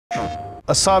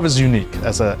Asav is unique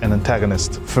as an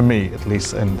antagonist, for me at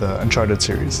least, in the Uncharted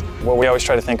series. What we always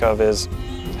try to think of is,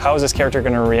 how is this character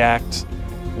going to react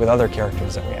with other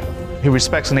characters that we have? He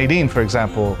respects Nadine, for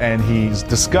example, and he's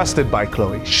disgusted by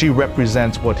Chloe. She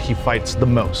represents what he fights the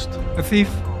most. A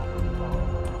thief?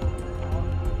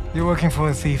 You're working for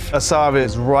a thief. Asav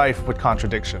is rife with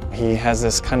contradiction. He has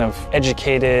this kind of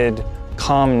educated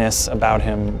calmness about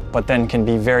him, but then can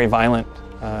be very violent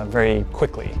very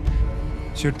quickly.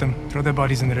 Shoot them. Throw their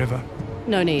bodies in the river.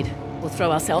 No need. We'll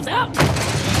throw ourselves out.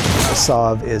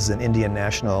 Asav is an Indian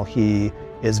national. He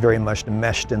is very much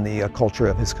enmeshed in the culture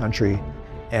of his country.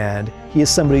 And he is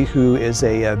somebody who is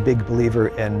a big believer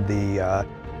in the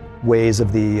ways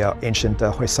of the ancient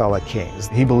Hoysala kings.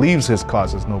 He believes his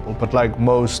cause is noble, but like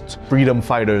most freedom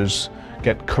fighters,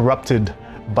 get corrupted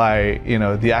by,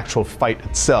 the actual fight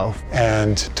itself.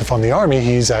 And to fund the army,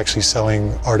 he's actually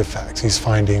selling artifacts. He's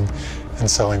finding and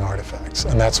selling artifacts.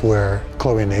 And that's where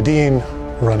Chloe and Nadine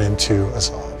run into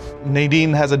Asav.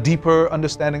 Nadine has a deeper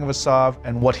understanding of Asav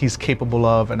and what he's capable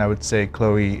of, and I would say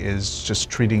Chloe is just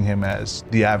treating him as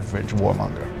the average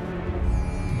warmonger.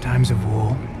 In times of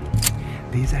war,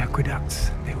 these aqueducts,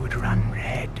 they would run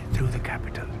red through the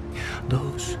capital.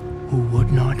 Those who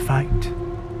would not fight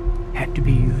had to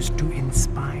be used to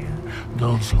inspire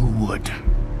those who would.